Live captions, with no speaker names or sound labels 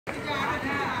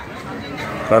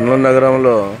కర్నూలు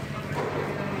నగరంలో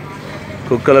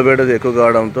కుక్కల వేట ఎక్కువ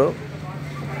కావడంతో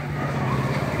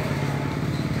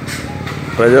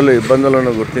ప్రజలు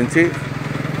ఇబ్బందులను గుర్తించి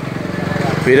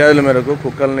ఫిర్యాదుల మేరకు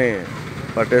కుక్కల్ని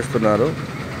పట్టేస్తున్నారు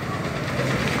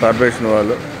కార్పొరేషన్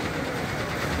వాళ్ళు.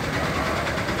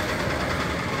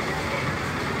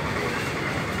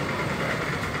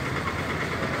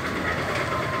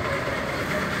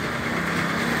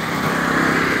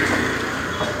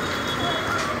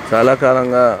 చాలా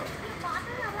కాలంగా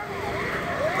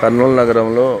కర్నూలు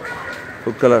నగరంలో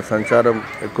కుక్కల సంచారం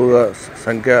ఎక్కువగా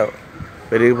సంఖ్య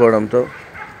పెరిగిపోవడంతో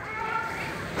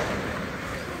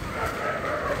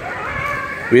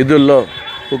వీధుల్లో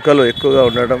కుక్కలు ఎక్కువగా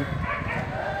ఉండడం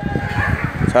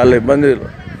చాలా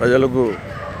ప్రజలకు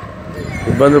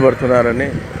ఇబ్బంది పడుతున్నారని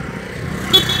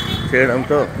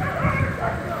చేయడంతో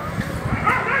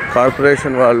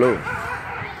కార్పొరేషన్ వాళ్ళు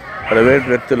ప్రైవేట్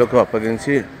వ్యక్తులకు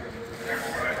అప్పగించి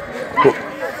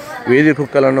వీధి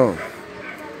కుక్కలను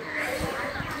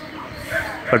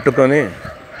పట్టుకొని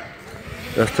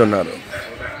వస్తున్నారు.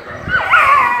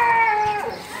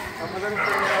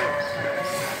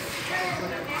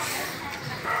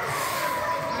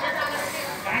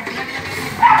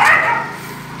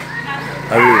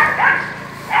 అవి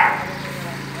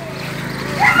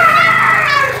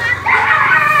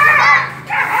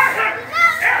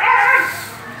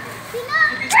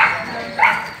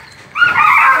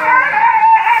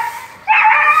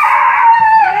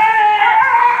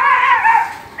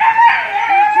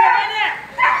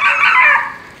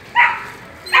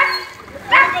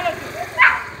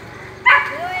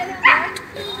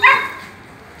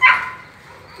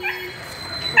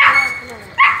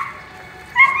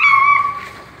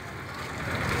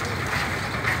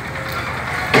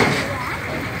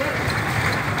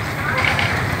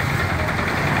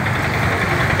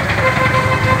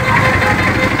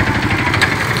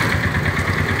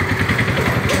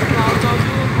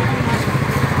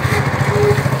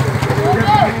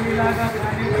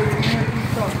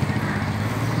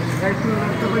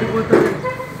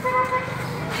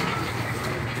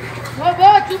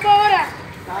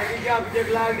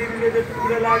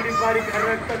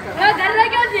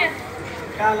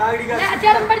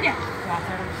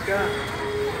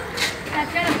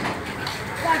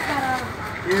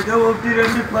ఏదో ఒకటి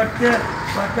రెండు పట్టే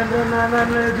పక్కన నాన్న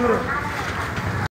లేదు.